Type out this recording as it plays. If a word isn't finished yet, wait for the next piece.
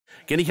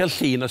Gen i cael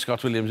llun o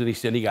Scott Williams yn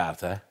eistedd yn ei gar,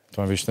 te?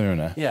 Dwi'n fysio nhw,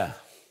 ne? Ie.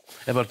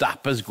 Efo'r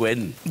dappers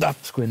gwyn.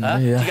 Dappers gwyn,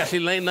 ie. Ti'n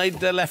gallu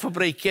neud left o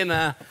breaking a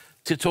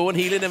ti to yn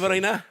hilyn efo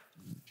reina?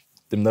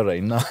 Dim da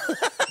rein, na.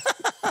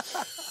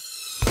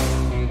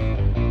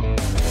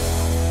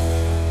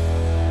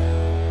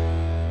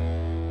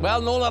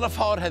 Wel, nôl ar y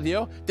ffordd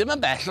heddiw, dim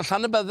yn bell o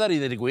Rhybudd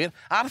i ddweud y gwir,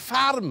 ar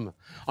ffarm.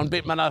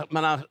 Ond mae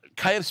yna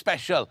cair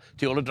special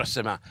tu ôl y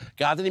drysau yma.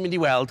 Gad i ni mynd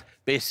i weld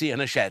beth sy'n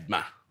yn y shed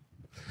yma.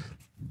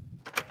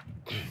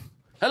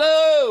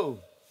 Helo!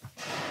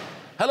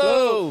 Helo!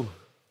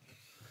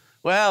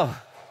 Wel,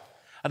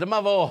 a dyma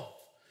fo.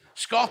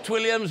 Scott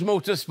Williams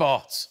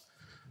Motorsport.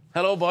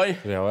 Helo, boi.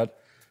 Dwi Howard.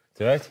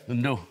 Ti rhaid?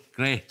 Yndw,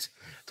 gret.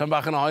 Tan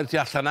bach yn oer ti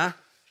allan na.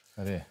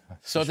 Ydy.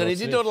 So, da ni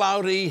wedi dod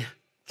lawr i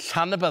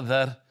Rhybudd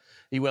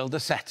i weld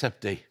y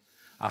set-up di.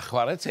 A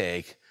chwarae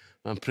teg,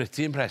 mae'n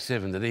pretty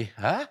impressive, yn dydi?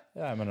 Ha?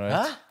 Ie, mae'n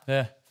rhaid.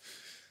 Ie.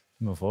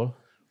 Mae'n ffôl.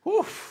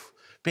 Wff,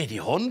 be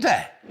di hwn, de?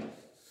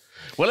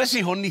 Weles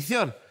i hwn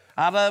neithiwr.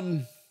 Ar,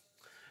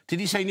 ti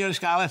di seinio'r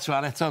Scarlets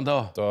fan eto, do?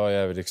 Do, ie,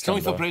 fi di extendo.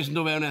 Llwyth o pres yn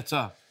dod fewn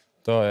eto?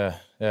 Do, ie.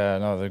 Ie,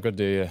 no, they're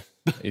good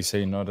i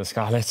seinio'r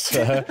Scarlets.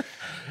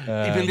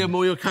 I bildio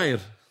mwy o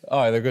cair?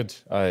 O, they're good.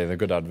 They're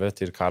good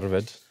advert i'r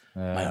carfyd.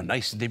 Mae o'n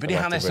nice, yndi. Be di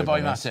hanes y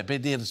boi mate? Be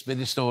di'r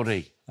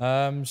stori?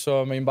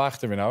 So, mae'n bach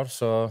dy fi nawr,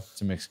 so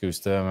ti'n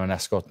excuse dy, mae'n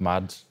escort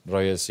mad.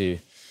 Rhoi si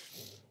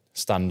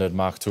standard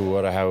Mark II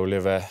ar y hewl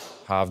i fe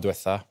haf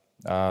diwetha.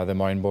 A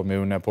ddim moyn bod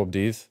mewn pob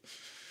dydd.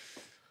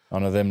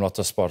 Ond o ddim lot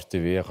o sport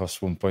i fi, achos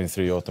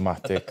 1.3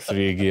 automatic,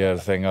 3 gear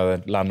thing,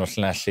 oedd lan o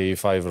Llanelli,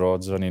 5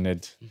 roads, o'n i'n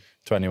neud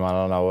 20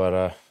 mile an hour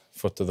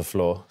foot of the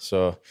floor.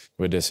 So,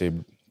 wedys i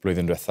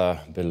blwyddyn diwetha,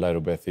 bildau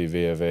rhywbeth i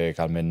fi a fe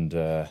cael mynd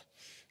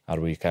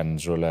ar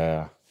weekends rhywle.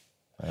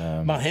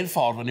 Mae'r hyn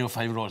ffordd fan i'w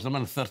 5 roads,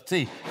 mae'n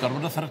 30.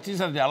 Gorfod o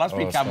 30s ar dialas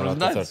byd cameras,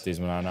 dweud? O,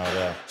 30s mae'n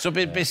nawr, ie. So,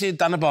 beth sy'n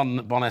dan y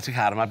bonet y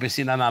car yma? Beth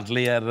sy'n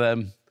anadlu ar...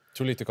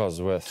 2 litre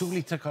Cosworth. 2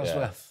 litre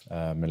Cosworth.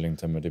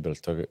 Millington wedi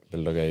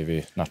bildo gei fi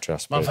natri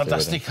aspect. Mae'n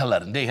ffantastig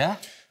colour, yndi, he?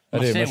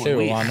 Ydy, mae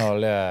lliw yn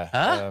wahanol,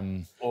 ie.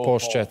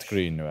 Porsche Jet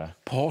Green, yw e.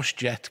 Porsche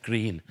Jet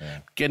Green.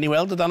 Gen i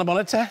weld o dan y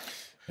bonet, te?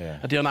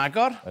 Ydy o'n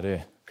agor? Ydy,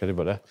 cyrru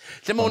bod e.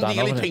 Lle mae hwn wedi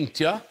cael ei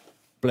peintio?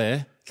 Ble?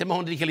 Lle mae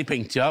hwn wedi cael ei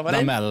peintio?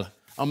 Na, Mel.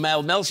 O,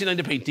 Mel sy'n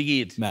neud y peint i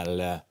gyd?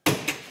 Mel, ie.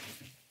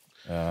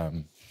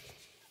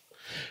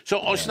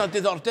 So, oes yna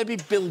diddordeb i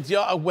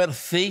bildio a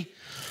werthu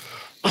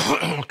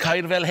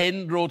cair fel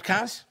hyn, road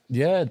cars?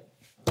 Ie,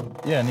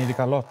 ni wedi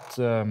cael lot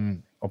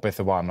o beth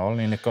y wahanol.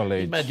 Ni'n licio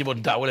leid... Mae wedi bod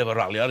yn dawel efo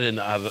rali'r hyn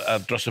ar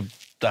dros y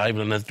 2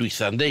 blynedd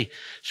dwytha, yndi?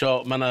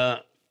 So,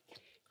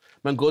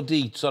 mae'n good i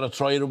sort of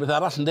troi rhywbeth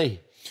arall, yndi?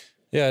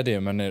 Ie, ydy,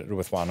 mae'n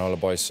rhywbeth wahanol.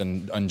 Y boes yn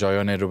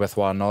enjoyo neud rhywbeth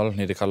wahanol.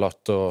 Ni wedi cael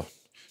lot o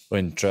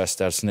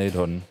interest ers wneud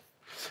hwn.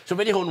 So,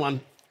 fe di hwn,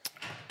 wan?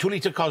 2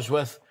 litre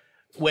Cosworth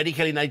wedi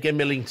cael ei wneud gen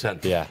Millington?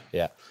 Ie.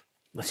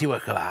 Mae ti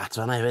work of art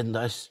fan'na hefyd, yn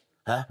does?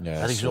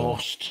 Yr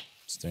exhaust.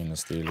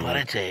 Stainless steel.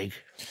 Chwarae teg.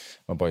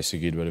 Mae boes i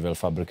gyd wedi fel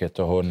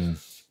fabricato hwn.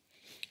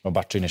 Mae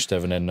batteri'n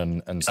eistedd fan hyn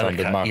yn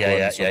standard Mark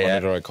I. So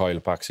mae'n rhoi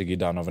coil packs i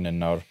gyd dan o fan hyn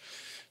nawr.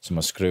 So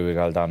mae screw i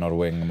gael dan o'r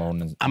wing.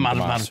 A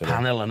mae'r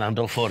panel yn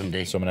andol ffwrn,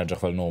 di? So mae'n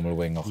edrych fel normal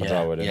wing o'ch o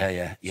draw wedyn.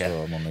 Ie.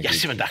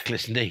 Iesu, mae'n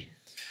daclus, yndi?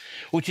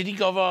 Wyt ti wedi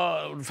gofo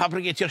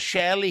fabricatio'r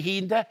shell i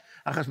hun, de?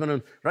 Achos maen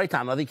nhw'n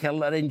rhaid anodd i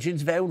cael yr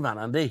engines fewn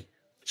fan'na, yndi?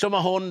 So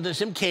mae hwn,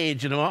 sim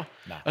cage yn yma.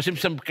 O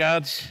sim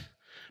symgads.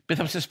 Beth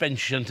am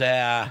suspension, te,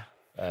 a...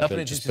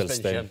 Just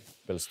Bilstein.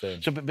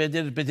 So, be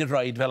di'r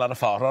rhoed fel ar y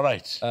ffordd, o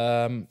reit?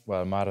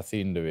 Wel, mae'r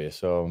thyn dy fi,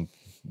 so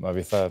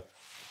mae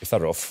eitha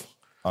rough,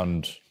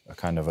 ond y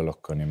kind of a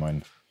look o'n i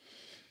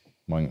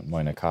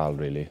moyn y cael,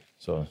 really.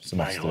 So,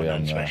 sy'n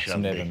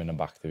neb yn mynd yn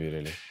bac dy fi,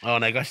 really. O,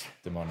 negos?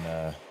 Dim ond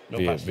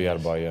fi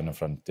a'r boi yn y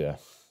ffrant, ie.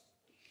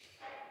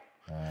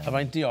 A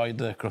faint di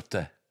oed y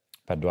crwte?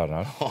 4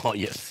 nawr. O,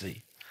 iesu.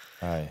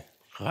 Ai.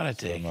 Chwarae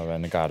teg. Mae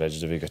fe'n y garej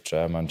dy fi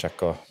gytre, mae'n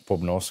checo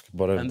pob nos,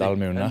 bod e'n dal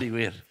mewn na. Yndi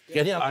wir.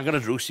 Gen i agor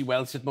y drws i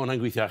weld sut mae hwnna'n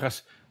gweithio, achos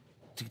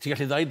ti'n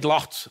gallu ddweud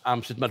lot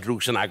am sut mae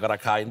drws yn agor a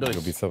cael, dweud?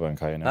 Gobeithio fe'n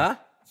cael yna.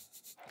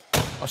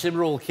 Os dim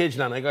roll cage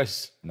na,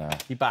 negos? Na.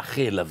 I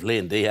bachu, lyflu,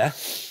 yndi, ie?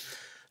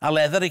 A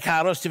leather i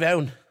caros ti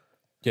fewn?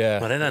 Ie.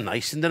 Mae'r hynny'n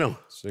nice, yndyn nhw?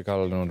 So i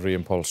cael nhw'n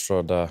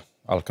reimpolstrod a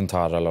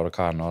Alcantara lawr y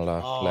canol a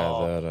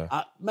leather. A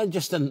mae'n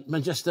just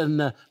yn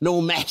no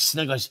mess,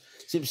 negos?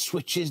 Sim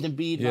switches neu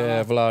byd?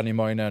 Ie, fel a ni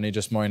moyn ni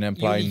just moyn e'n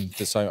plaen.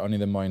 O'n i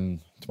ddim moyn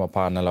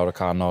panel lawr y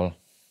canol.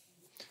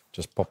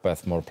 Just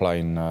popeth mor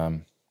plaen.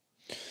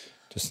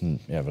 Just,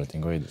 fel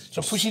ti'n gweud. So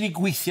pwy sy'n ei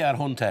gweithio ar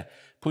hwn te?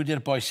 Pwy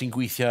di'r boi sy'n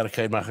gweithio ar y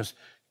cael yma? Achos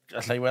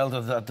allai weld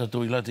y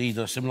dwylo di,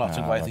 does dim lot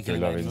o gwaith i cael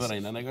ei wneud fo'r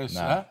ein, negos?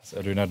 Na,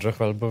 rwy'n edrych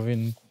fel bod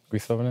fi'n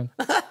gweithio fan hyn.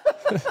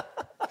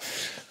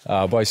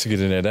 A boi sy'n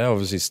gyd yn neud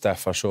obviously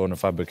Steph a Sean yn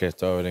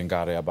fabricato, wedyn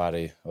Garej a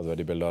Barry, oedd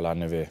wedi bildo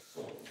lan i fi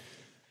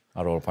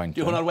ar ôl paint.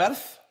 Di hwn ar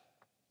werth?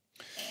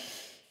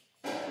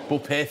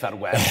 Bopeth ar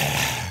werth?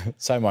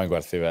 Sa'n moyn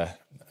gwerthu fe.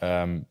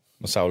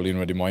 Mae sawl un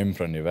wedi moyn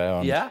prynu fe,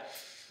 ond... Ie?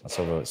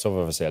 So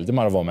fe sel.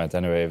 Dim ar y foment,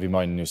 anyway, fi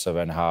moyn niwsa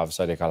fe'n haf,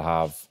 sa'n wedi cael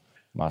haf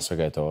mas o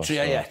gael to.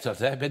 Tria i eto,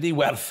 te? Be di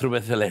werth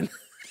rhywbeth fel hyn?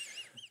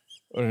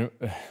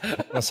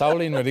 Mae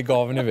sawl un wedi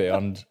gofyn i fi,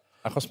 ond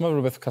achos mae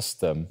rhywbeth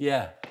custom.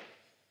 Ie.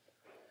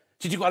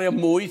 Ti wedi gwario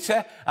mwy te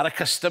ar y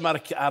custom ar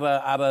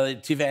y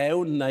tu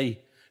fewn, neu...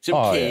 Sy'n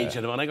cage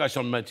yn yma, neu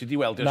ond ti wedi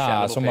weld i'r shell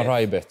o beth? Na, so mae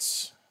rhai bits.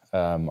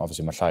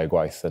 Obviously, mae llai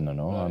gwaith yn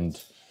nhw, ond...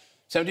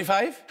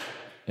 75?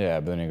 Ie,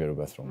 byddwn ni'n gweud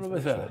rhywbeth rhwng.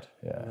 Rhywbeth fel?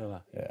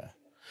 Ie.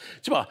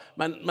 Ti'n bo,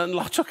 mae'n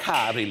lot o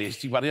car, really.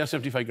 Ti gwario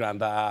 75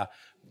 grand a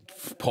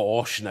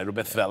Porsche neu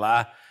rhywbeth fel la.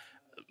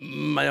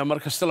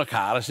 Mae'r cystal o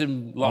car, a sy'n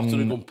lot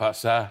yn y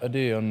gwmpas.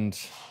 Ydy, ond...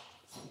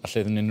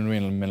 Alle ddyn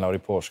ni'n mynd lawr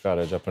i Porsche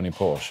Garej a prynu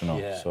Porsche, no.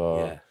 So,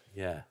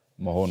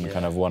 mae hwn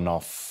kind of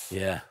one-off.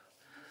 Ie.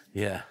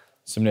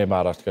 Sy'n neb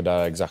arall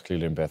gyda exactly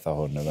l'un beth a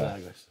hwn,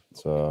 efe.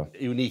 So...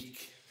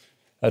 Unique.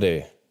 Ydy,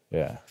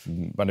 ie.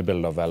 Mae'n i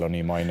bildo fel o'n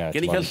i moyn et.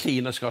 Gen i cael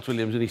llun o Scott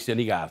Williams yn eistedd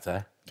yn ei gar, te?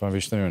 Dwi'n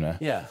fysg nhw, ne?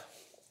 Ie.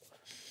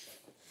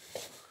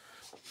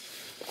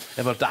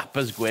 Efo'r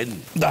dappers gwyn.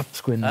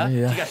 Dappers gwyn,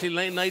 ie. Ti'n gallu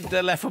gwneud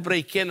left o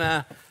braking a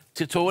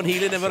to yn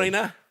hilyn efo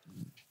reina?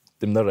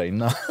 Dim na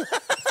reina.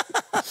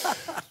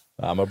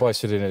 Mae'r boes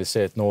wedi gwneud i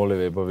set nôl i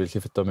fi, bod fi lli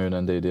ffito mewn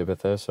yn deud i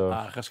bethau, so...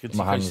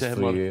 Mae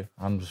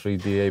hands-free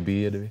DAB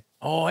ydy fi.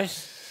 Oes?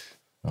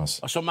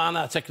 So mae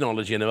yna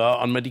technology yn efo,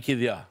 ond mae di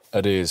cuddio?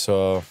 Ydy, so...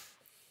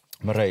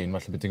 Mae rein,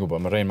 falle beth ti'n gwybod,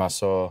 mae rein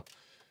mas o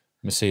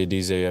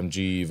Mercedes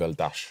AMG fel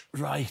dash.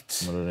 Right.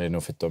 Mae'n rhaid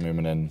nhw ffito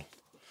mewn yn...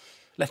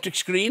 Electric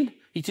screen?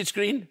 Heated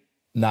screen?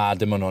 Na,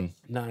 dim ond hwn.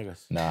 Na,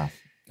 gos. Na.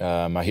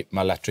 Mae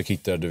electric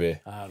heater dy fi.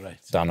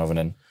 Right. Dan o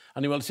fan hyn. A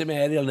ni weld sy'n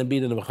aerial yn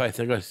byd yn efo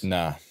chwaith, gos?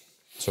 Na.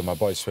 So mae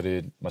boes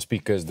wedi... Mae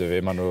speakers dy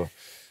fi, mae nhw...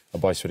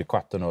 Mae boes wedi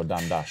cwato nhw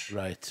dan dash.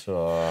 Right.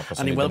 So...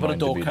 A ni'n weld bod y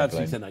door-cards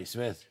yn eitha nice,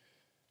 fedd?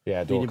 Ie,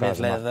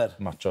 door-cards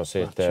matcho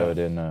set e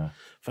wedyn.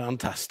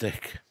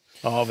 Fantastic.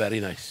 Oh, very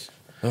nice.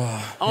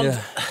 Ond,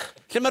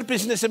 lle mae'r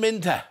busnes yn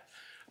mynd te?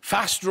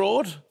 Fast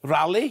road?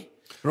 Rally?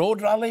 Road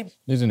rally?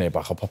 Ni wedi gwneud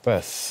bach o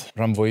popeth.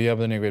 Rhan fwyaf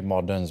byddwn ni'n gweud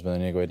moderns,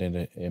 byddwn ni'n gweud...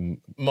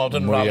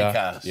 Modern rally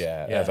cars?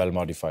 Ie, fel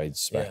modified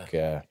spec,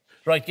 ie.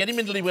 Right, gen i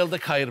mynd i weld y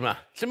cair yma.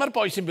 Lle mae'r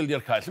boi sy'n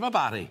bildio'r cair? Lle mae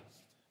Barry?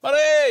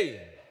 Barry!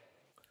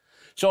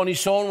 So, o'n i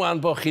sôn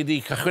wan bod chi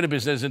wedi cychwyn y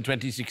busnes yn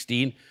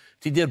 2016.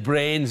 Ti di'r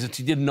brains,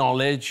 ti di'r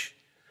knowledge,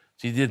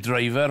 ti di'r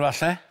driver,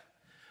 falle.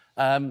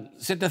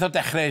 Sut nath o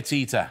dechrau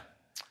ti ta?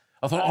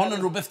 Oedd hwn yn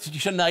rhywbeth ti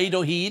eisiau gwneud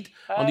o hyd,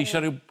 ond ti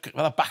eisiau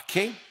rhyw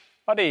backing?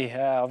 Odi,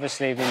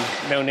 obviously, fi'n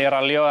mewn i'r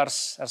ralio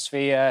ers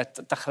fi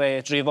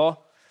dechrau drifo.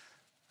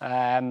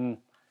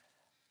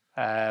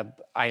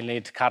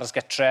 Ail-wneud cars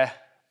getre,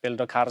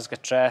 build o cars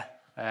getre.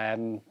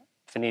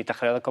 Fi'n i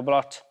dechrau oedd y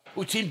cwblot.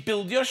 Wyt ti'n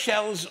bildio'r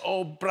shells o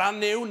bran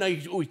new, neu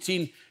wyt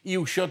ti'n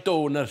iwsio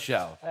donor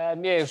shell?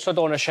 Ie, iwsio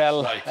donor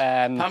shell.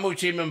 Pam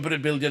wyt ti'n mynd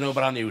bildio nhw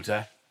bran new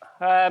te?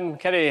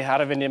 Ceri,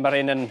 ar y funud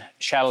mae'r un yn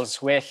shells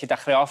well i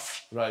dechrau off.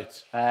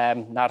 Right.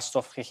 Na'r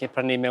stwff chi'n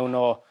prynu mewn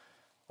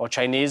o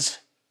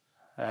Chinese.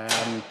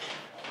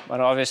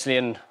 Mae'n obviously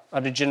yn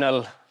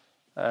original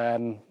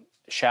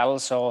shell,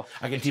 so...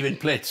 A gen ti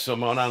fynd plates, so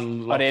mae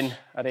hwnna'n...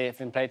 Ar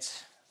fynd plates.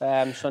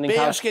 Be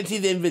os gen ti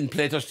ddim fynd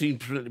plate, os ti'n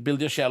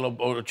bildio shell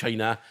o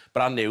China,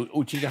 brand new,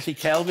 wyt ti'n gallu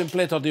cael fynd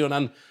plate, o di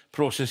hwnna'n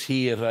proses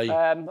hir?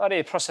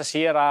 Odi, proses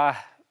hir, a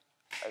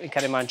fi'n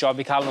credu mae'n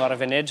job i cael nhw ar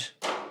y funud.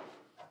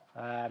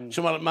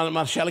 So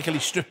mae'r shell yn cael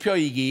ei stripio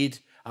i gyd,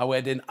 a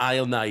wedyn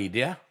ail-naid,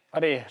 ie?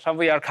 Odi, rhan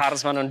fwy o'r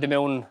cars maen nhw'n dim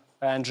mewn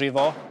yn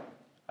drifo.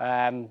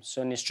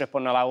 So ni strip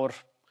hwnna lawr,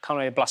 cael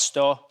nhw'n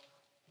blasto,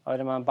 a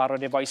wedyn mae'n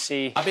barod i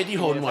boesi... A be di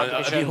hwn?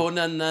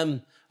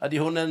 Ydy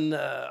hwn yn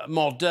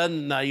modern,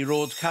 neu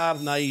road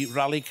car, neu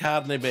rally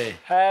car, neu be?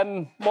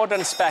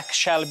 Modern spec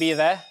shell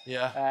bydd e.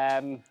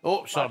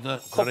 Sorry.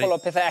 Cwpl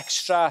o pethau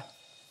extra.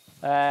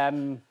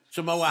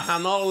 So mae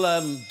wahanol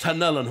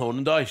tunnel yn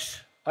hwn, yn does?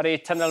 Odi,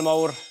 tunnel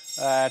mawr,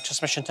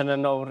 transmission tunnel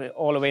mawr,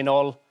 all the way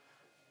nôl,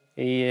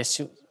 i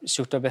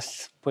siwto beth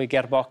pwy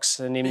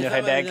gearbox yn un i'r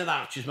rhedeg. Beth yn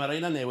arches, mae'r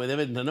ein newydd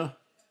efo nhw?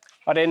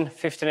 Odyn,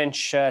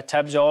 15-inch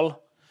tubs all.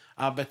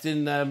 A beth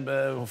yn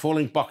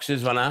falling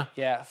boxes fan'na?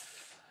 Ie,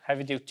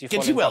 heavy duty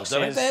falling boxes. Gen ti weld o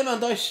beth yma,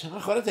 does?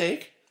 A chwarae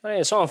teg?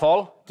 Odi, so yn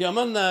ffol.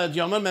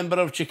 Diolch yn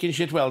member of Chicken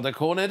Shit Welder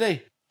Co, neu?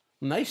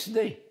 Nice,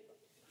 yndi?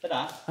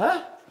 Fydda?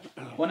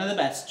 One of the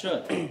best,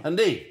 sure.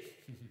 Yndi?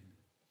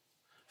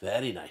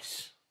 Very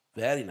nice.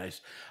 Very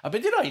nice. A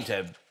beth di'r rhaid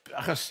te?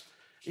 Achos,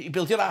 i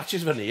bildio'r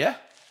arches fyny, ie?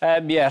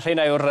 Ie,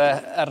 rhain yw'r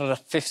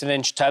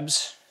 15-inch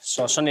tubs.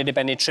 So, son ni wedi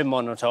benni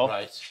trimo nhw to.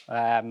 Right.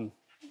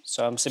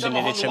 So, amser so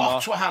ni wedi trimo. So, mae hwn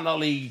lot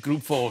wahanol i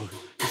Group 4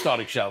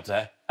 Historic Shell, te?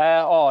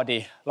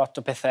 Odi.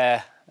 Lot o pethau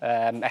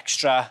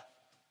extra.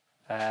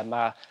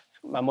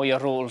 Mae mwy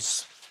o rules.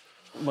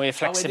 Mwy o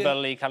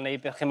flexible i cael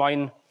neud beth chi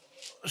moyn.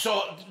 So,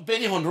 be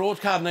ni hwn?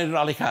 Road car neu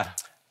rally car?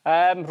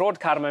 Road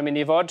car mae'n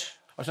mynd i fod.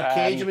 Oes y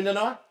cage yn mynd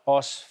yno?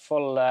 Oes,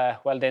 full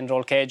weld-in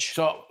roll cage.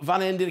 So,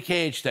 fan hyn di'r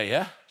cage te,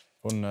 ie?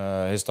 Hwn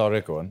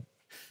historic hwn.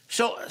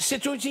 So,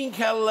 sut wyt ti'n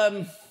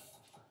cael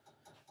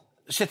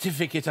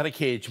certificate ar y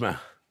cage ma?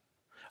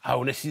 A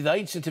wnes i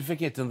ddweud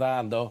certificate yn dda,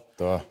 yndo?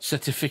 Do.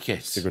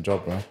 Certificate. It's a good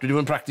job, no? Dwi wedi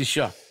bod yn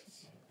practisio.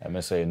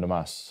 MSA yn y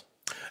mas.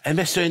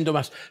 MSyn dod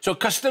mas. So,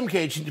 custom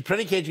cage,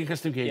 prynu cage yn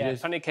custom cages?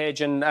 Ie, prynu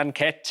cage yn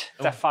kit.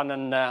 Deffan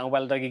yn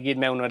weldag i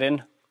gyd mewn wedyn.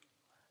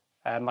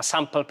 Mae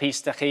sample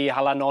piece da chi,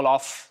 hala nôl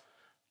off.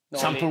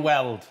 Sample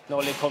weld?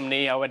 Nôl i cwmni,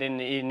 a wedyn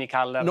i ni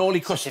cael nôl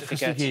i custom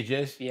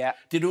cages? Ie.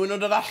 Di rhywun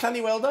yn dod allan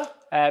i weld o?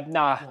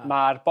 Na,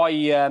 mae'r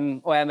boi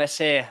o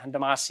MSA yn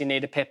dymas i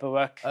wneud y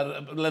paperwork.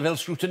 Lefel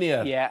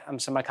scrutineer? Ie,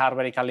 amser mae car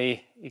wedi cael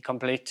ei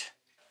complete.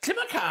 Lle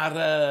mae car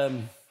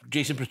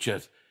Jason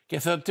Pritchard?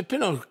 Geith o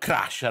dipyn o'r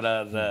crash ar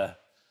y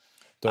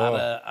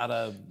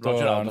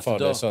Roger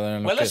Albert.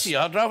 Weles i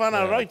o, draw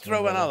fanna, roed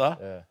draw fanna o.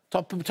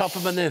 Top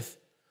y mynydd.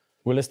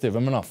 Weles di, fy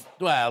mynd off?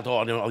 Wel,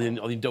 oedd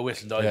hi'n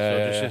dywyll yn dod.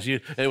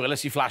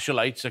 Weles i flash o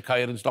lights, y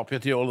cair yn stopio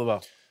tu ôl o fo.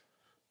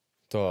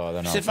 Do,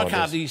 oedd e'n sut mae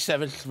car di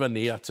sefyll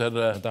fyny at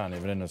yr... Dan i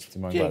fan hyn, os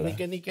ti'n mwyn gweld.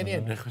 Gen i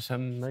edrych, os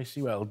yn neis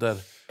i weld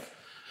yr...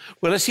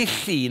 Weles i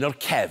llun o'r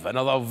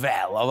cefn, oedd o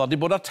fel, oedd o wedi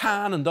bod ar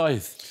tan yn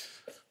doedd.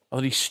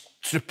 Oedd wedi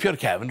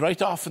stripio'r cefn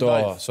right off yn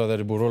doedd. Do, so oedd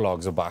wedi bwrw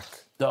logs o bac.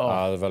 Do.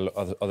 A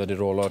oedd wedi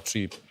rolo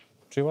 3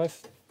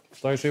 waith?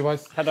 2-3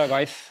 waith? 4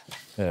 gwaith.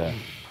 Ie.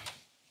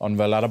 Ond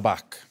fel ar y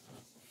bac.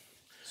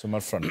 So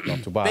mae'r ffrant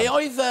not too bad.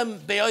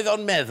 Be oedd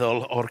o'n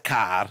meddwl o'r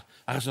car,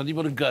 achos oedd wedi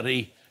bod yn gyrru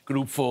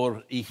grŵp 4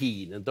 i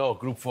hun, yn do,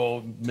 grŵp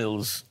 4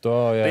 Mills. Do,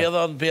 ie. Be oedd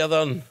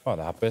o'n... Oedd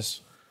o'n hapus.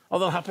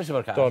 Oedd o'n hapus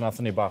efo'r car? Do, nath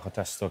ni bach o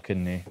testo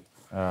cyn ni.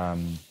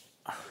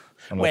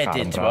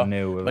 Wedyn,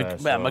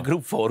 mae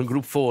grŵp 4 yn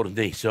grŵp 4 yn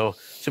di, so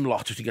sy'n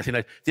lot wyt ti'n gallu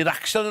gwneud. Di'r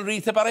axel yn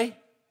rhydd e bari?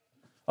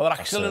 Oedd yr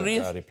axel yn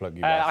rhydd?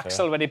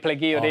 Axel wedi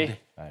plygu wedi.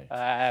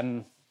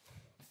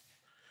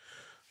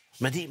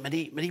 Mae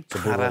di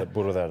para...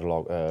 Bwrwyd e'r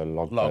log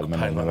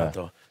pile yma.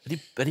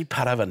 Mae di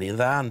para fyny yn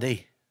dda, yndi?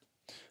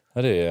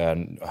 Ydy,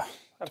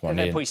 Yr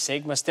pethau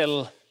pwysig, mae still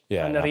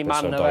yn yr un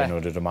man o fe. Ie, nhw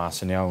wedi mas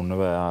yn iawn o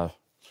fe, a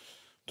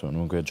dwi'n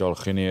nhw'n gweud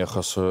jolchi ni,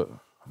 achos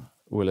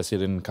weles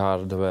i'r un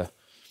car dy fe.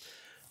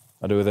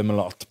 A dwi ddim yn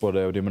lot bod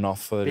e wedi mynd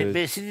off.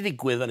 Be sydd wedi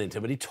digwydd fan hyn?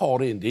 Mae wedi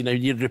torri yndi? Neu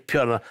wedi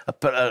ripio y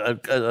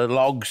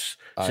logs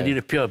sydd wedi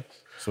ripio.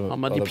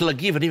 Ond mae wedi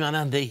plygu fyny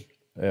fan yndi?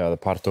 Ie, oedd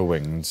y part o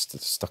wing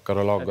stuck ar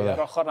y log o dde.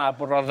 Yr ochr na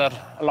bwrodd yr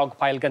log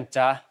pile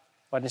gynta,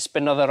 wedyn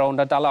spinodd y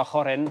rownd a dal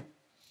ochr hyn.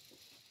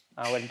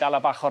 A wedyn dal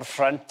y bach o'r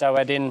ffrant, a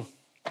wedyn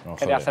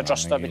cediaeth y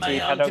drosto beth i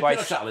 4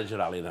 gwaith. Mae'n challenge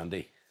y rali na,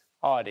 yndi?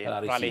 O, ydi,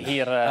 rali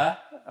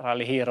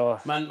hir o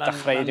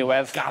dechrau i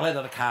diwedd. Galed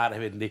ar y car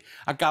hefyd, yndi?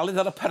 A galed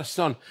ar y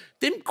person.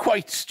 Dim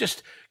quite,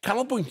 just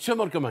canolbwyntio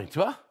mor gymaint,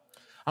 ti'n fa?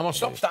 A mae'n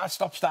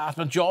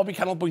stop-start. Mae'n job i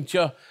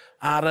canolbwyntio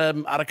ar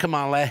y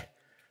cymalau.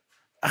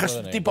 Achos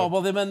di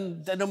bobl ddim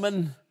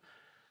yn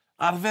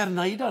arfer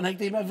wneud o, neu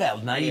ddim yn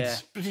fel wneud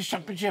British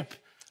Championship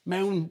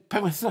mewn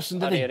penwythnos yn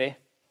dydi? Ari.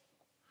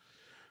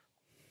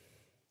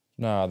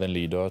 Na, oedd e'n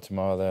lido, ti'n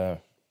ma,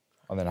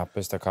 oedd e'n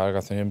hapus da car,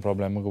 gath ni'n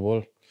problem o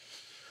gwbl.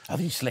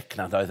 Oedd hi'n slick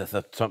na, oedd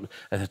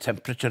y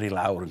temperature i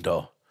lawr yn do.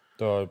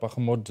 Do, bach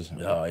o mwd.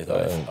 Oedd.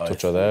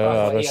 Twtio dde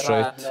ar y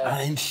straight. A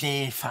oedd hi'n lle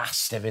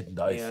fast hefyd yn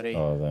doedd.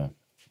 Oedd e.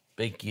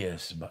 Big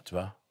gears, ti'n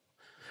fa?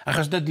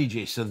 Achos na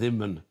DJ sy'n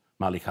ddim yn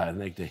malu cael,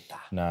 neu di?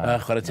 Na.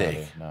 Chwarae teg.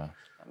 Na.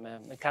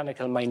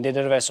 Mechanical minded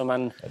yr fe, so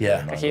mae'n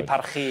gallu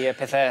parchu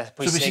pethau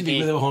pwysig i... So beth sy'n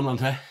digwydd efo hwn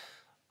fan te?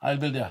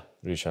 Ailbildio?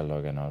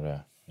 Resielo gen o'r,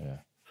 ie.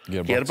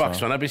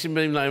 Gearbox fan'na, beth sy'n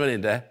mynd ymlaen fan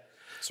hyn, de?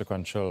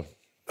 Sequential.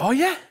 O,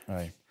 ie?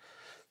 Ai.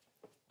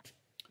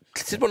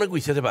 Ti'n bod yn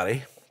gweithio dy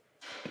bari?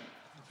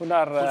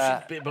 Hwna'r...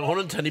 Mae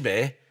hwn yn tynnu be?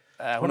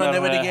 Hwna'n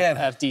newid i ger?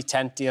 Yr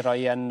D-tent i roi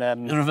yn...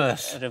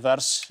 Reverse?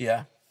 Reverse. Ie.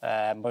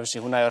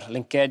 Hwna yw'r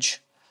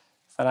linkage.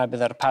 Fan'na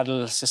bydd yr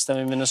paddle system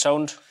yn mynd o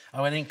sound.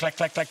 A wedyn clac,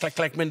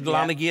 mynd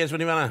lan y gears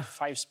fan i fan'na?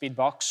 5-speed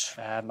box.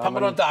 Pan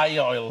ma'n nhw'n 2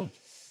 oil?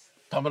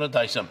 Pan ma'n nhw'n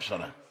 2 sumps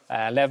fan'na?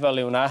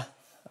 Level yw hwnna.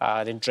 A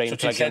dyn drain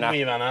plug yna. So ti'n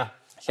llenwi fan'na?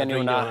 Llenwi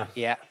hwnna,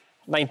 ie.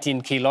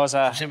 19 kilos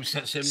a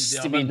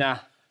stibid na.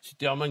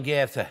 Diolch yn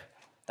ger te?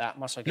 Da,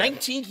 mas o ger.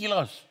 19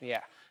 kilos?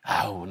 Ie.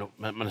 Aw,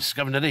 mae'n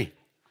ysgafn ydi.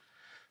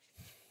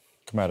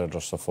 Cymera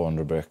dros o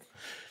 400 brick.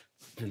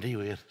 Yndi,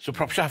 wir. So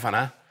prop shaft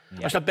fan'na?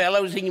 Oes na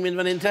bellowsing yn mynd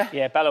fan hyn te?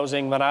 Ie,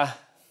 bellowsing fan'na.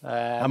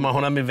 A mae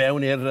hwnna'n mynd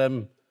fewn i'r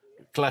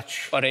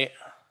clutch? Ori.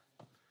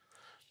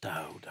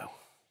 Daw.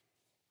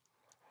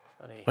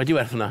 Wedi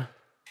werth hwnna?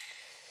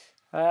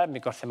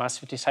 Mi gorthi mas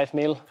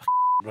 57,000.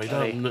 Roed o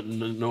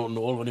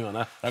nôl fan i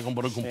fan'na, rhag o'n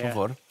bod yn gwmpa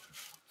ffwr.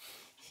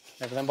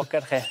 Ne byddai'n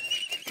bocer chi.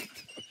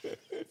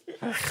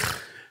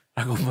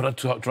 Rhag o'n bod yn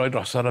troi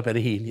dros ar y ben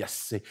i hun,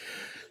 iesu.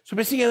 So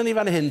beth sy'n gen ni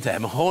fan hyn te?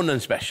 Mae hwn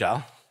yn special.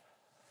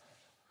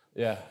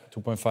 Ie,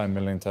 2.5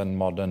 million ton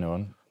modern yw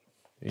hwn.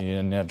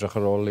 I'n edrych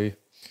ar ôl i...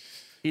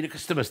 Un y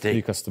customers di?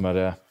 I customer,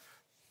 ie.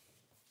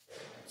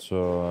 So,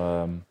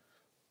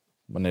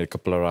 mae'n neud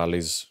couple o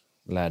rallies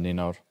lenni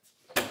nawr.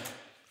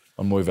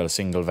 Ond mwy fel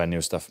single venue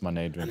stuff mae'n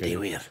neud. Yndi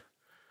wir.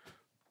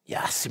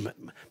 Yes,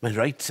 mae'n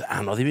rhaid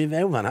anodd i mi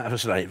fewn fan'na.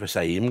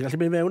 Fysa i'n gallu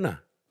mynd fewn na.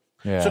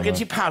 So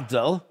gen ti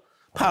paddle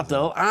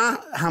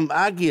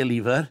a gear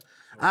lever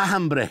a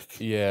handbrake.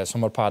 Ie, so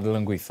mae'r paddle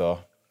yn gweithio.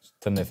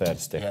 Tynnu third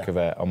stick o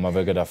fe, ond mae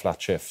fe gyda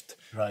flat shift.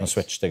 Mae'n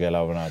switch dy gael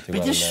awr yna.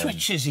 Beth yw'r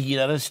switches i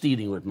gyd ar y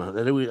steering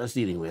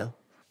wheel?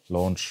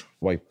 launch,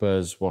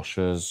 wipers,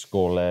 washers,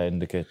 golau,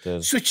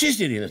 indicators. Switches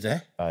di'r un o te?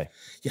 Ai.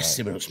 Yes,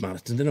 dim yn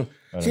smart, yn dyn nhw.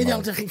 Lle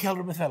diolch chi'n cael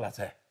rhywbeth fel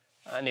te?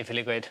 A ni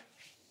ffili gweud.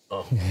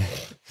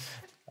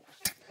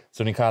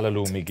 So ni'n cael y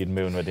lwm i gyd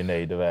mewn wedi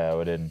wneud y fe, a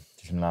wedyn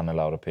ti'n mynd lan y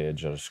lawr y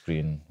page ar y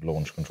screen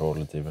launch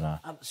controller ti fyna.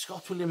 A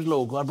Scott Williams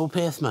logo ar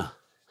bopeth ma?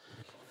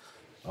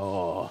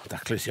 O,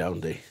 daclus iawn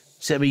di.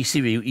 Sef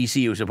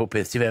ECU sef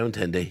bopeth ti fewn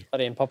ten di?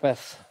 Yr un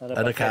popeth.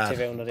 Yn y car?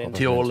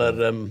 Ti ôl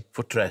yr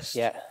footrest?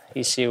 Ie,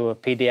 ECU,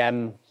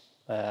 PDM.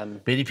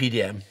 Be di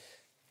PDM?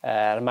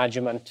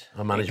 Management.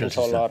 Management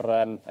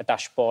control y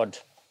dashboard.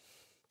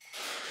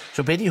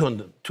 So be di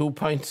hwn?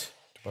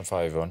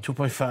 2.5 hwn.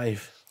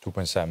 2.5?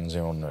 2.7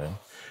 sy'n hwn wedyn.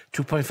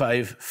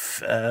 2.5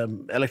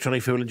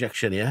 electronic fuel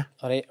injection, ie?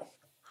 Ori.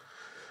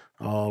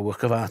 Oh,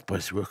 work of art,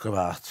 boys, work of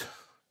art.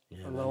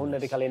 Mae hwn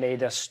wedi cael ei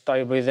wneud ers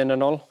 2 blwyddyn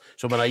yn ôl.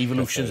 So mae yna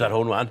evolutions ar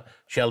hwn wan.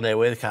 Shell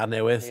newydd, car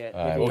newydd.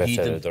 O hyd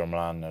yn dod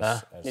ymlaen.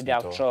 Nid i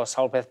awtro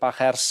sawl peth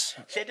bach ers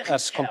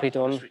complet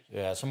hwn.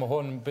 Ie, so mae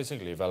hwn,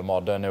 basically, fel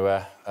modern yw e.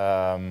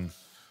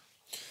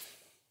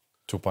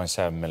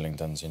 2.7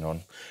 Millington sy'n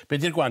hwn. Be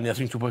di'r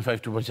gwaniaeth rhwng 2.5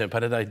 2.7?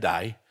 Pared ai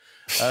 2.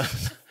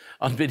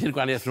 Ond be di'r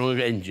gwaniaeth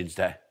rhwng y engines,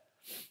 de?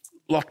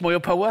 Lot mwy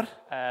o power?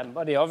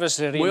 Odi,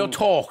 obviously... Mwy o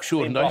torque,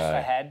 siŵr, yn no? off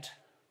ahead.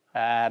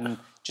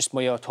 Just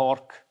mwy o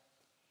torque.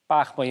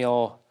 Bach mwy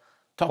o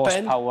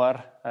horsepower,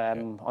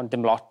 ond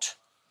dim lot.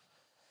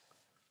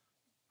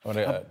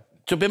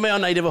 So be mae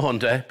o'n neud efo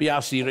hwn, de?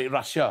 BRC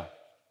rasio?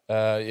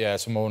 Ie,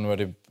 so mae hwn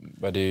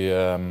wedi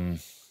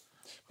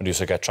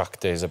iwsio get track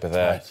days a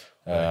bethau.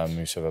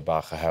 Iwsio fe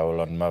bach a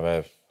hewl, ond mae fe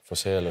for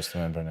sale os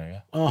dim yn brynu.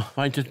 O,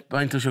 faint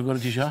o siwgr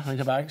ti isio?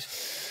 Faint o bags?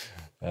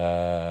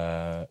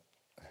 Mae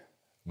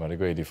wedi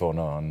gweud i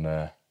ffôn o, ond...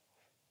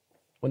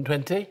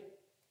 120?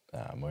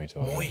 Na, mwy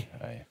to. Mwy?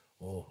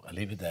 O, I'll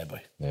leave it there, boy.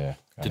 Ie.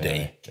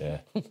 Today? Ie.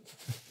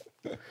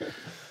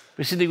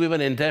 Be sy'n digwydd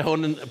fan hyn, de?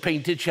 Hwn yn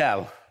painted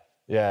shell?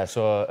 Ie,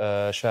 so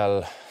Shell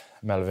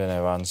Elfyn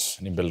Evans,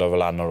 ni'n bildo fel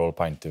lan ar ôl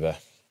paint i fe.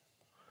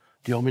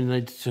 Di o'n mynd i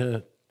wneud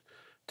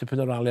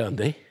tipyn o rali o'n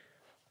di?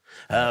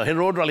 Hyn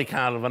road rally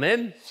car fan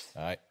hyn?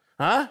 Ai.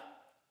 Ha?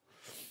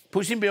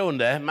 Pwy sy'n byw hwn,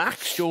 de?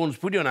 Max Jones,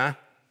 pwy di hwnna?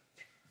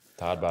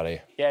 Tad Barry.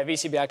 Ie, fi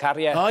sy'n byw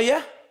cariau. O, ie?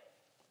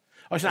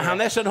 Oes yna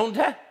hanes yn hwn,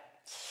 te?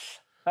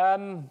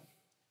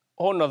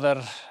 Hwn oedd yr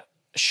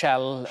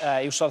Shell,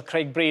 iwsodd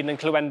Craig Breen yn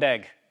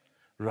Clywendeg.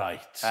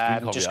 Right,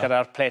 dwi'n cofio. Just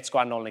gyda'r plates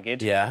gwannol ni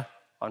gyd. Ie.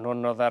 Ond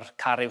hwn oedd yr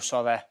car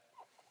iwsodd e.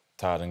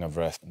 Tad yng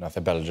Nghyfraith. Nath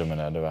e Belgium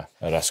yna, dy fe.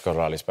 Yr Escort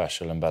Rally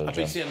Special yn A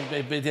Belgium.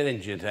 be di'r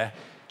engine, te?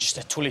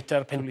 Just a 2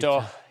 litre pinto,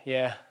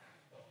 ie.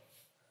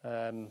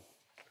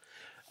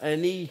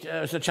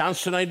 Oes y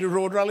chance to wneud y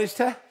road rallies,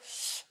 te?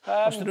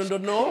 Os dyn nhw'n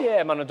dod nôl?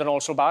 Ie, maen nhw'n dod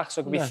nôl sôl bach,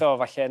 so gobeithio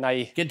falle na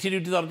i... Gen ti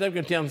rhyw diddordeb,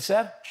 gen ti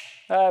amser?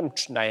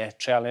 Na i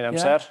treol ni'n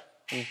amser.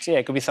 Ie,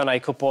 gobeithio na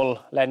i cwbl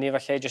lenni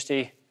falle, jyst i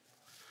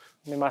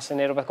mynd mas i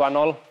neud rhywbeth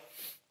gwannol.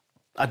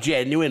 A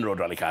genuine road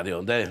rally car di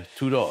hwn, de?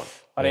 Two door?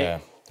 Ie,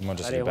 dim ond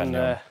jyst i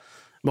benio.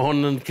 Mae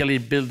hwn yn cael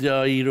ei bildio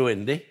i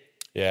rywun, di?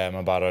 Ie,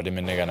 mae'n barod i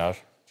mynd i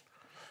gynnar.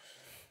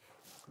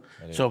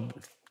 So,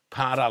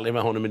 pa rally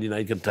mae hwn yn mynd i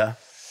wneud gynta?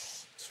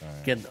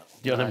 Dim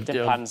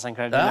plans yn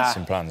credu na.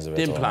 Dim plans y fe.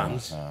 Dim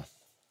plans.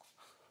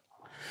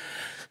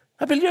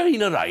 A bildio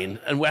un o'r rhain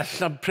yn well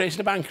na pres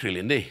yn y banc,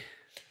 really, yndi?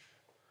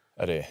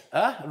 Ydy.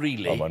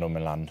 Really? O, maen nhw'n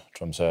mynd lan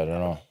trwy amser,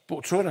 yno.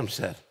 Trwy'r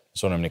amser?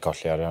 So nhw'n mynd i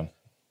colli arian.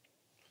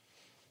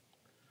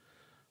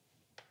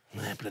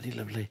 Ne, bloody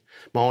lovely.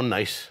 Mae hwn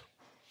nice.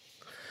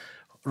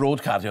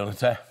 Road car di hwn,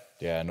 te?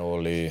 Ie,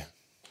 nôl i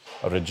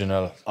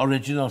original.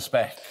 Original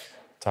spec.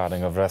 Tad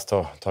yng Nghyfraith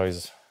to,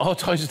 toys. O,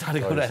 toys y tad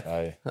i gwrdd.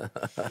 Ai.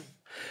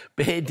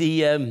 Be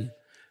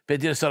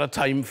di'r sort of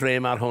time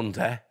frame ar hwn,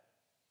 te?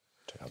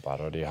 Dwi'n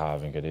barod i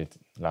haf yn gyda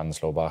lan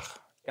slo bach.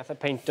 Gath y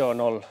peinto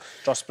yn ôl,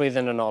 dros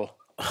blwyddyn yn ôl.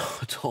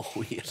 Do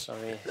wir. So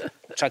fi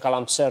trai cael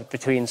amser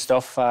between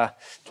stuff a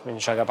dwi'n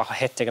mynd i gael bach o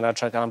hit gyda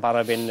trai cael yn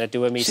barod byn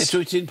diwy mis. Sut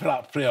wyt ti'n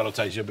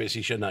prioritisio beth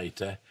sy'n eisiau gwneud,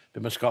 te? Be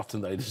mae Scott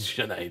yn dweud sy'n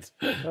eisiau gwneud?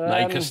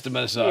 Nine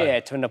customers o?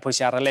 Ie, dwi'n mynd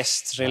pwysau ar y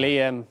list, really.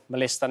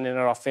 Mae list yn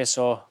yr office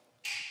o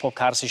pob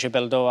car sy'n eisiau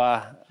bildo a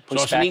pwy spec.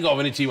 So os ni'n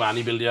gofyn i ti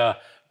wan i bildio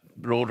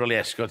road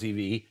rally Escort i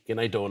fi, gen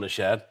i don y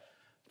sied,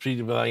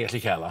 pryd byddai'n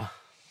gallu cael o?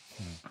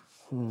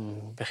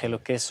 Bych chi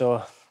lwcus o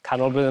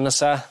canol blwyddyn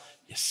nesa.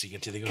 Iesu,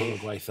 gen ti ddigon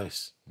o gwaith oes.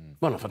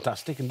 Mae hwnna'n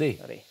ffantastig, yndi?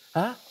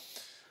 Ha?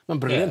 Mae'n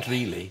brilliant,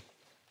 really.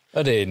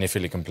 Ydy, ni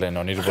ffili complain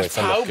o'n i wedi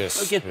gweithio lwcus.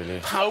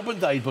 Pawb yn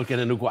dweud bod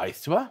gen nhw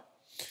gwaith, ti'n ba?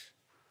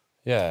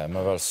 Ie,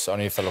 mae fel,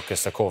 o'n i eitha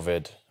lwcus a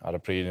Covid. Ar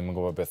y pryd, ddim yn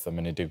gwybod beth yn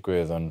mynd i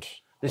digwydd, ond...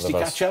 Nes ti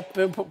catch up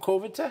efo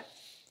Covid, te?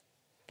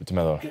 Beth ti'n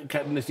meddwl?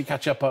 Nes ti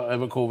catch up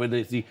efo Covid,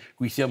 nes ti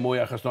gweithio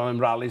mwy achos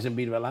do'n rallies yn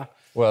byd fel la?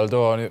 Wel,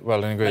 do,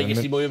 wel, ni'n gweud... A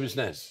ges ti mwy o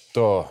busnes?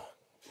 Do.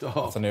 Do.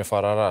 Nathon ni o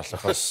ffordd arall,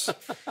 achos...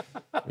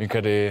 Fi'n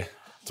credu...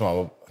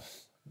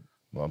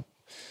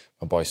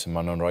 Mae boes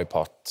yma nhw'n rhoi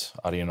pot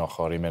ar un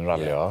ochr i mynd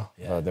ralio.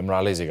 Ddim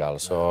rallies i gael,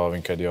 so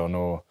fi'n credu o'n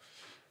nhw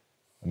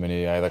yn mynd i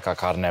either cael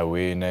car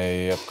newi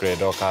neu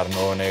upgrade o car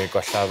nhw neu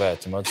gwella fe,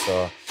 ti'n modd, so...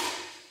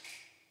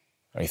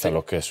 eitha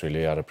lwcus,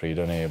 really, ar y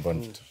pryd o'n i.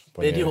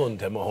 Be di hwn,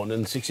 te? Mae hwn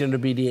yn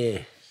 600 BDA.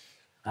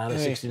 Ar y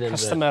 1600.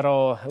 Customer o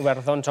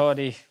Iwerddon to,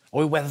 di.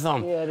 O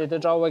Iwerddon? Ie, di dy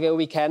draw ag y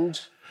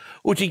weekend.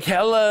 Wyt ti'n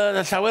cael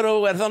llawer o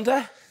Iwerddon, te?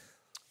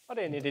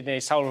 Oedden, ni wedi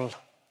gwneud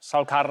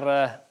sawl car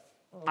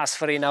mas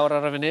ffyr un awr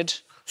ar y funud.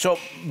 So,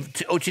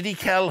 wyt ti wedi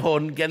cael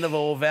hwn gen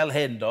fo fel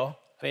hyn, do?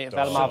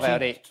 Fel ma fe,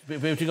 odi. Be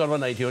wyt ti'n gorfod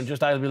wneud i hwn?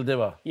 Just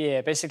ail-bildio fo? Ie,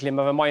 basically,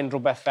 mae fe moyn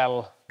rhywbeth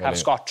fel car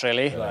Scott,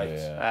 really.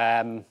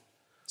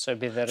 So,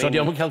 bydd yr un... So, di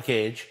o'n cael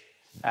cage?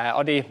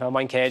 Odi, mae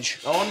moyn cage.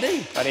 O, yndi?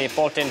 Odi,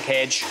 bolt-in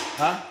cage.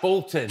 Ha?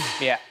 Bolt-in?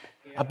 Ie.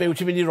 A be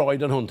wyt ti'n mynd i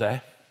roed yn hwn, te?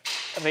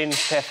 Yr un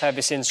peth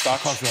beth sy'n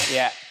Scott.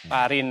 Ie.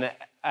 A'r un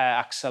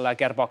axle a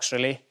gearbox,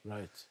 really.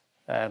 Right.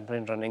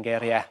 Bryn running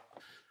gear, ie.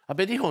 A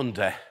be di hwn,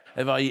 te?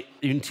 Efo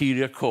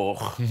interior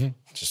coch.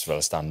 Just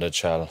fel standard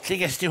shell. Lle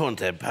ges ti hwn,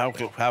 te?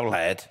 Paw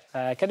led?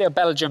 Cedi o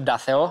Belgium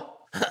dath e o.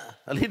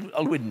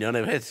 Alwynio,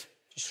 hefyd.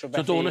 So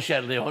do'n y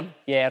shell di hwn?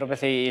 Ie,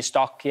 rhywbeth i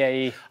stoc,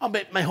 ie. Ond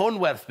mae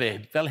hwn werth be?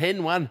 Fel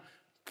hyn, wan?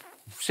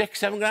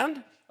 6-7 grand?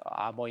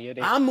 A mwy,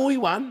 ydi. A mwy,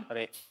 wan?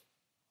 Ydi.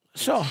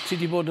 So, ti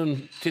di bod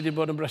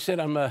yn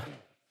brysur am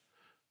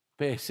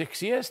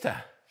 6 years, te?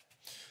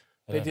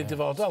 Be di'r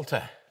dyfodol,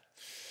 te?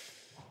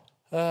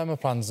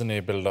 Mae plans yn ni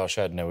build o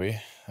shed newi.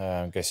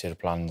 Ges i'r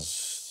plans...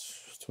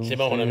 Lle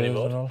mae hwnna'n mynd i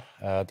fod?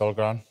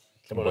 Dolgran.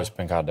 Bwys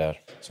Pencader.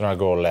 So yna'r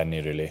gol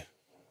lenni, really.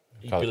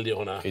 I bildio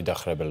hwnna? I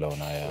dechrau bildio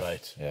hwnna, ie.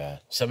 Right. Yeah.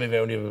 Sym i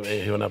fewn i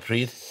hwnna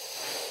pryd?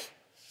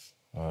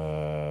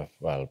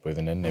 Wel,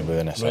 blwyddyn hyn neu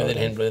blwyddyn nesaf.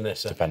 Blwyddyn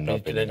nesaf. Dependo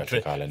beth ni'n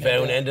gallu cael ei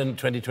fewn end yn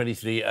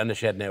 2023 yn y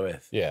shed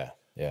newydd? Ie,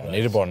 ie. Ni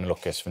wedi bod yn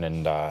lwcus fan hyn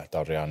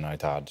da rian a'i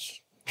tad.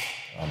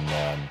 Ond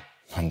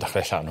mae'n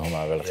dechrau llan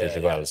hwnna fel ych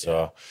chi'n gweld.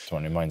 So,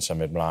 ni'n moyn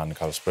symud mlaen,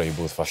 cael spray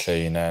booth falle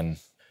unen.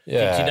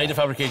 Ti'n neud y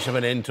fabrication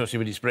fan hyn, tos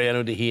i wedi spray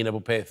nhw di hun a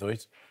bod peth,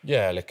 wyt?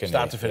 Ie, licen ni.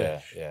 Start to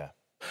finish? Ie.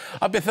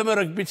 A beth am y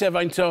rygbi te,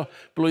 faint o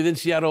blwyddyn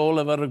sy'n ar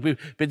ôl efo rygbi?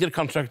 Be di'r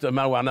contract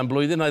yma wan am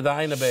blwyddyn neu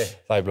ddau na be?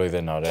 2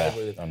 blwyddyn nawr,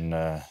 ie. Ond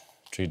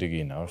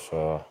 31 nawr,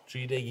 so...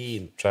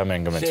 31? Trai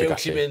mynd gymaint i gallu. Lle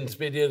wyt ti'n mynd,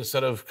 be di'r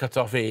sort of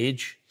cut-off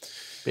age?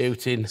 Be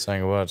wyt ti'n...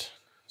 Sa'n gwybod.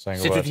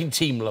 Sut wyt ti'n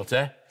teimlo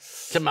te?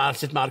 Sut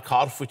mae'r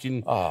corff, wyt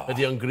ti'n...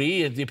 Ydy o'n gri?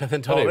 Ydy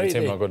pethau'n torri? Ydy,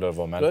 teimlo good o'r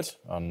foment.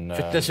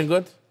 Fitness yn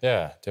good? Ie,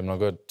 teimlo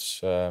good.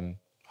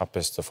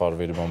 Hapus dy ffordd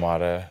fi wedi bod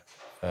mare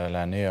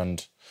lenni,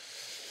 ond...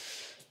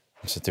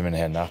 Sut ti'n mynd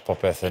hyn a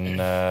popeth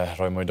yn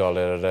rhoi mwy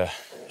dolyr ar y...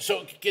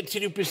 So, gen ti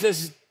rhyw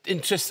business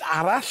interest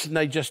arall,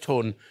 neu just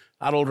hwn?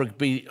 Ar ôl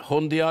rygbi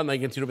hwn di o, neu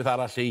gen ti rhywbeth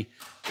arall i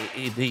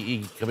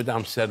cymryd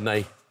amser,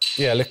 neu...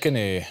 Ie, licen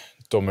ni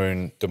dod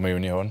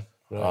mewn i hwn,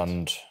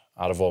 ond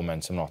ar y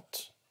foment sy'n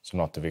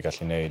not y fi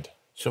gallu neud.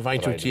 So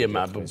faint wyt ti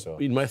yma?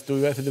 Unwaith,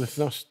 dwywaith ydy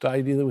wythnos?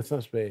 2 dydd y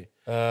wythnos, be?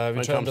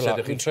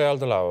 Fi'n treol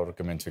dy lawr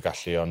gymaint fi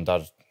gallu, ond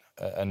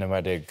yn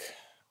ymwedig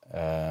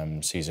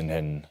season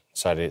hyn,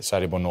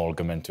 sa'i bod nôl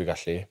gymaint fi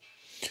gallu.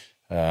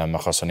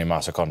 Achos o'n i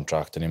mas y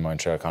contract, o'n i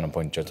moyn treol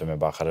canolbwyntio tyma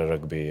bach ar y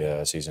rygbi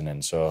season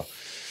hyn, so...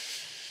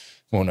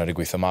 Mae hwnna wedi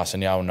gweithio mas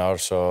yn iawn nawr,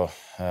 so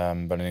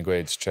byddwn ni'n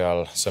gweud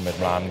treol symud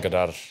mlaen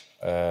gyda'r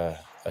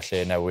y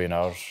lle newi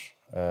nawr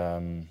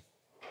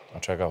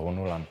a treol gael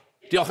hwnnw lan.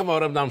 Diolch yn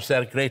fawr am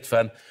amser, great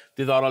fun,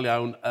 diddorol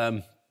iawn.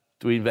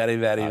 Dwi'n very,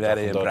 very,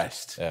 very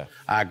impressed.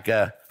 Ag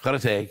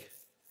chwarae teg,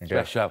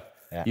 special,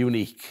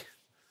 unique,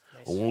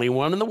 only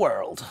one in the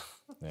world.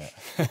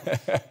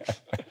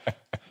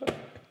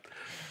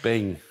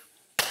 Bing.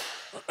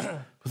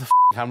 Put the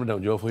camera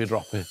down, Joe, before you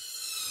drop it.